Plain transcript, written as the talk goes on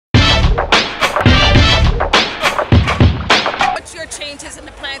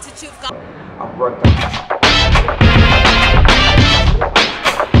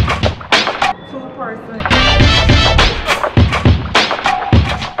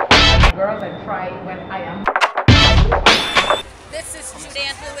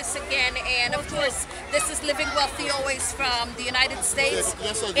is Living Wealthy Always from the United States,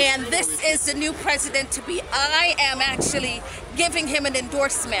 and this is the new president to be. I am actually giving him an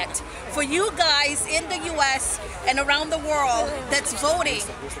endorsement for you guys in the U.S. and around the world that's voting.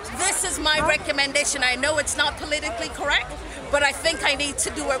 This is my recommendation. I know it's not politically correct, but I think I need to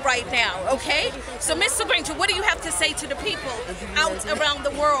do it right now, okay? So, Mr. Granger, what do you have to say to the people out around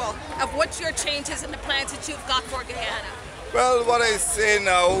the world of what your changes and the plans that you've got for Guyana? Well, what I say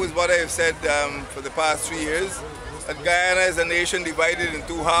now is what I have said for the past 3 years, that Guyana is a nation divided in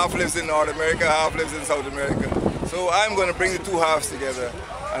two. Half lives in North America, half lives in South America. So I'm going to bring the two halves together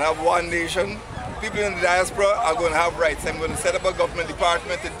and have one nation. People in the diaspora are going to have rights. I'm going to set up a government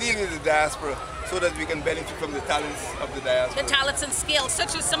department to deal with the diaspora so that we can benefit from the talents of the diaspora. The talents and skills,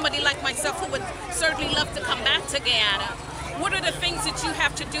 such as somebody like myself who would certainly love to come back to Guyana. What are the things that you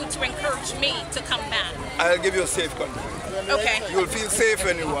have to do to encourage me to come back? I'll give you a safe country. Okay. You'll feel safe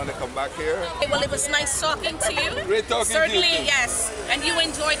when you want to come back here. Okay, well, it was nice talking to you. Great talking certainly, to you. Certainly, yes. And you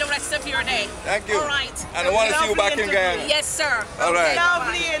enjoy the rest of your day. Thank you. All right. And I want to see you back in Guyana. Yes, sir. All right.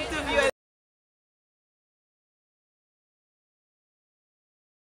 Lovely interview.